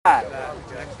5,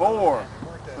 4,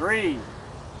 3,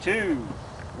 2,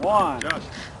 1.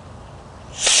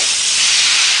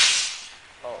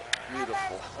 Oh,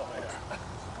 beautiful.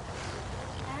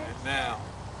 And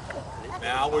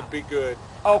now would be good.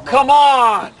 Oh, come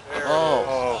on! There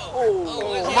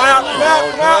Oh. Come out,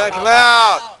 come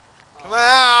out. Come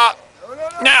out!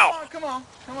 Now! Come on.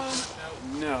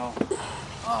 No.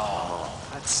 Oh,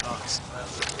 that sucks.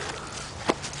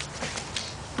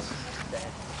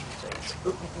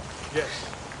 Yes.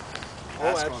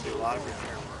 That's going to be a lot of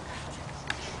repair work.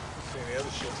 See, the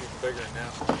other shit's even bigger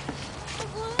now.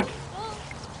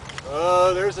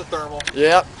 Oh, there's the thermal.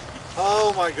 Yep.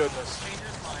 Oh my goodness.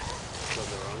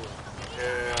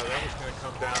 Yeah, that was going to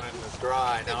come down in the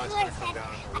dry. Now it's going to come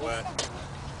down in the wet.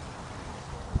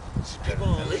 See, people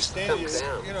don't understand.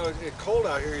 You know, it's cold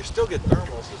out here. You still get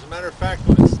thermals. As a matter of fact,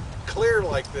 when it's clear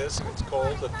like this and it's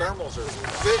cold, the thermals are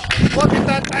big. Look at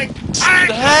that thing!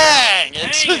 Hang!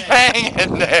 It's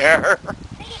hanging there.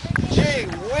 Gee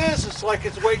whiz, it's like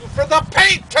it's waiting for the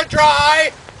paint to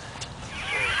dry!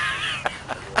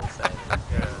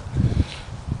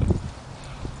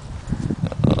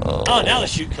 Oh, now the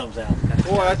chute comes out.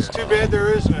 Boy, that's too bad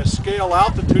there isn't a scale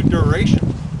altitude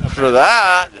duration For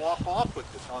that.